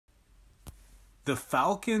The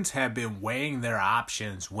Falcons have been weighing their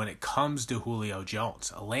options when it comes to Julio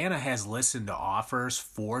Jones. Atlanta has listened to offers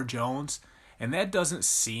for Jones, and that doesn't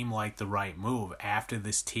seem like the right move after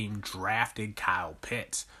this team drafted Kyle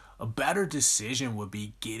Pitts. A better decision would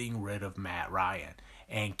be getting rid of Matt Ryan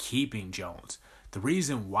and keeping Jones. The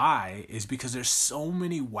reason why is because there's so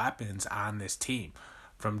many weapons on this team.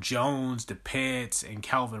 From Jones to Pitts and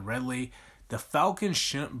Calvin Ridley, the Falcons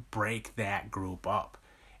shouldn't break that group up.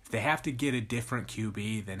 If they have to get a different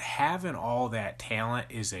QB, then having all that talent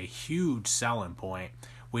is a huge selling point.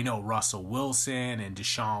 We know Russell Wilson and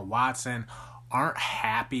Deshaun Watson aren't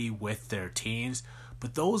happy with their teams,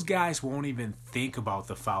 but those guys won't even think about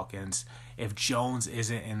the Falcons if Jones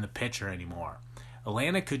isn't in the picture anymore.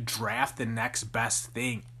 Atlanta could draft the next best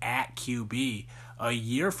thing at QB a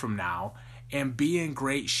year from now and be in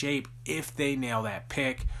great shape if they nail that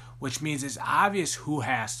pick, which means it's obvious who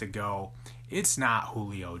has to go. It's not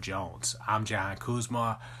Julio Jones. I'm John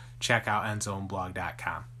Kuzma. Check out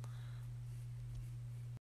endzoneblog.com.